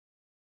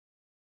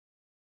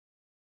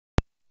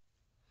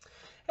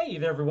Hey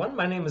there everyone,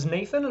 my name is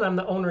Nathan and I'm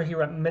the owner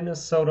here at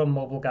Minnesota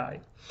Mobile Guy.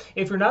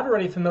 If you're not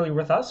already familiar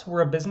with us,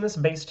 we're a business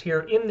based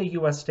here in the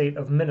US state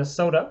of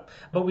Minnesota,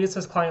 but we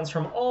assist clients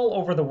from all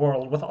over the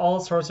world with all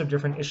sorts of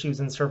different issues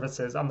and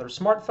services on their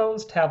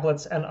smartphones,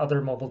 tablets, and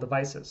other mobile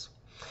devices.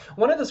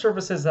 One of the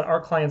services that our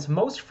clients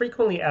most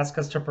frequently ask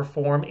us to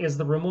perform is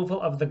the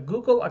removal of the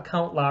Google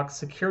Account Lock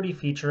security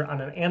feature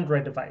on an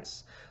Android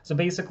device. So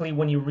basically,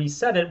 when you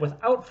reset it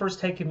without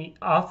first taking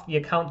off the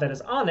account that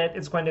is on it,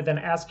 it's going to then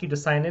ask you to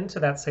sign into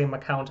that same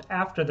account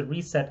after the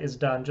reset is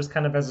done, just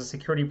kind of as a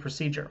security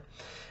procedure.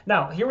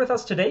 Now, here with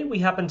us today, we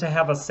happen to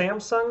have a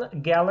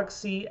Samsung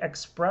Galaxy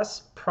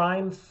Express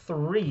Prime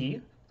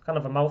 3. Kind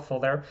of a mouthful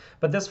there,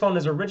 but this phone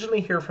is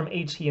originally here from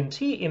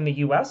AT&T in the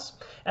US,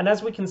 and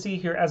as we can see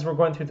here as we're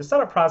going through the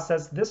setup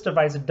process, this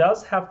device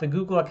does have the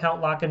Google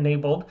account lock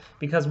enabled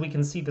because we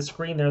can see the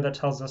screen there that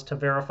tells us to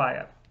verify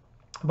it.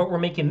 But we're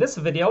making this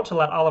video to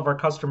let all of our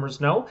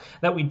customers know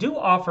that we do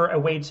offer a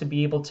way to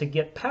be able to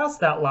get past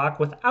that lock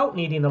without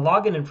needing the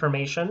login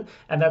information,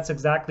 and that's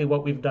exactly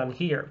what we've done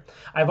here.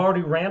 I've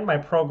already ran my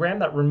program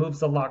that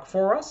removes the lock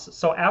for us,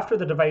 so after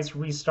the device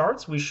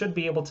restarts, we should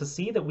be able to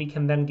see that we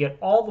can then get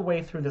all the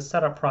way through the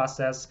setup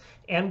process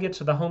and get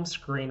to the home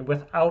screen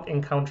without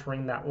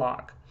encountering that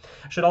lock.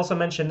 I should also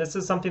mention this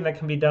is something that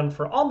can be done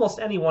for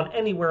almost anyone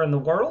anywhere in the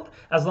world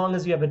as long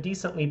as you have a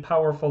decently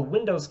powerful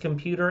Windows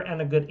computer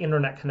and a good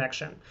internet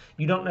connection.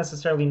 You don't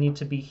necessarily need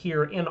to be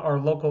here in our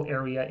local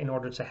area in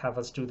order to have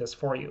us do this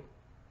for you.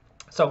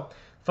 So,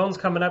 phone's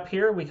coming up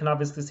here. We can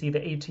obviously see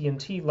the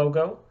AT&T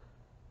logo.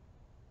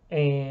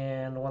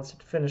 And once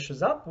it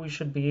finishes up, we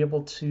should be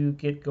able to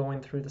get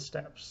going through the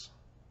steps.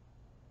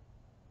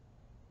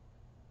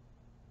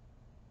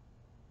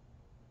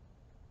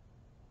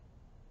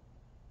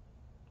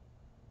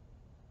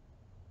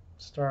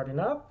 Starting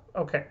up.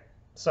 Okay,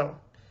 so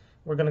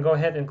we're going to go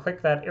ahead and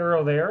click that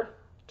arrow there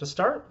to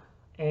start,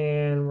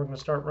 and we're going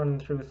to start running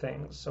through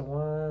things. So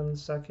 1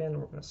 second,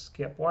 we're going to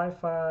skip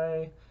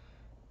Wi-Fi,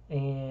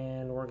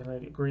 and we're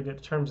going to agree to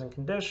terms and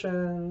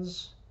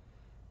conditions,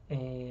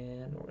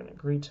 and we're going to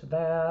agree to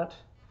that,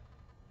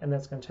 and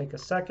that's going to take a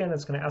second.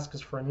 It's going to ask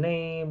us for a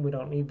name. We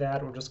don't need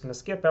that. We're just going to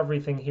skip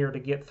everything here to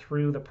get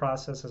through the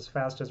process as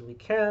fast as we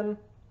can.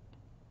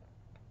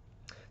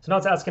 So now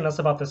it's asking us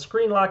about the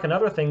screen lock and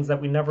other things that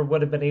we never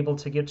would have been able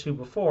to get to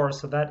before,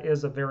 so that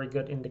is a very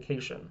good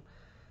indication.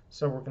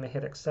 So we're going to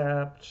hit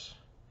accept,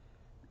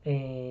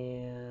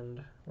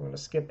 and we're going to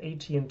skip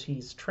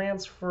AT&T's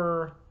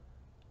transfer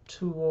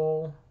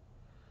tool.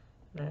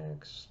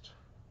 Next.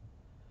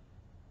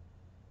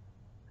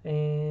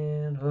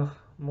 And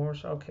more,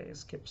 okay,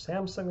 skip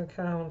Samsung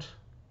account.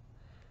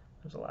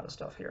 There's a lot of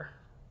stuff here.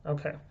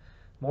 Okay,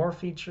 more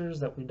features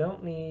that we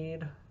don't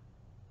need.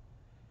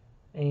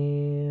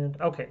 And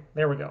okay,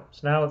 there we go.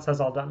 So now it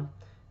says all done.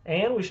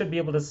 And we should be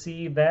able to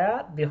see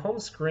that the home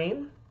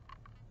screen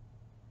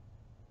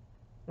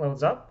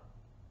loads up.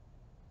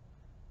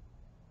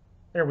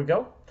 There we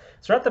go.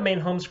 So at the main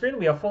home screen,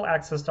 we have full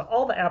access to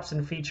all the apps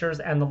and features,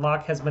 and the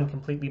lock has been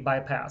completely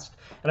bypassed.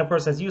 And of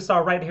course, as you saw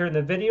right here in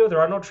the video, there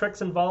are no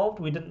tricks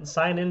involved. We didn't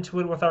sign into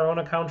it with our own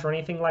account or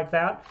anything like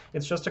that.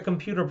 It's just a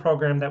computer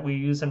program that we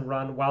use and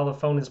run while the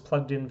phone is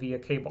plugged in via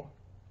cable.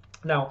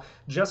 Now,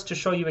 just to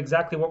show you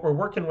exactly what we're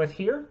working with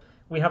here,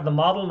 we have the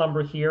model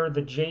number here,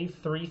 the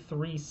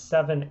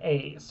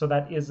J337A. So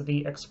that is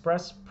the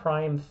Express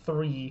Prime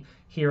 3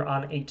 here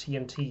on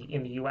AT&T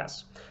in the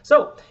US.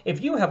 So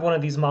if you have one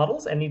of these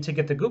models and need to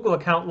get the Google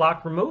account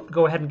lock removed,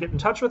 go ahead and get in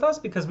touch with us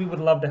because we would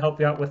love to help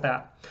you out with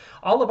that.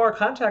 All of our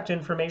contact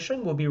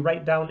information will be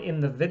right down in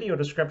the video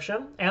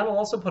description, and I'll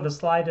also put a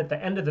slide at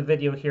the end of the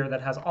video here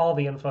that has all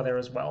the info there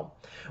as well.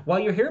 While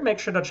you're here, make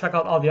sure to check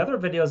out all the other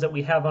videos that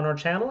we have on our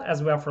channel,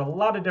 as we offer a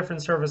lot of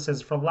different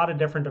services for a lot of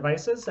different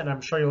devices, and I'm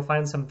sure you'll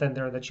find something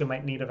there that you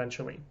might need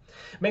eventually.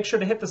 Make sure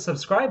to hit the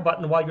subscribe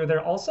button while you're there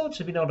also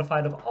to be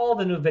notified of all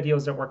the new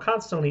videos that we're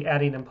constantly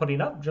adding and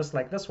putting up, just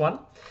like this one.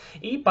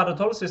 Y para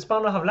todos los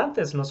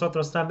hispanohablantes,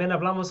 nosotros también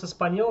hablamos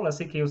español,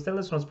 así que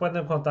ustedes nos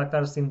pueden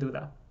contactar sin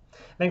duda.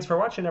 Thanks for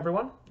watching,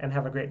 everyone, and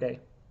have a great day.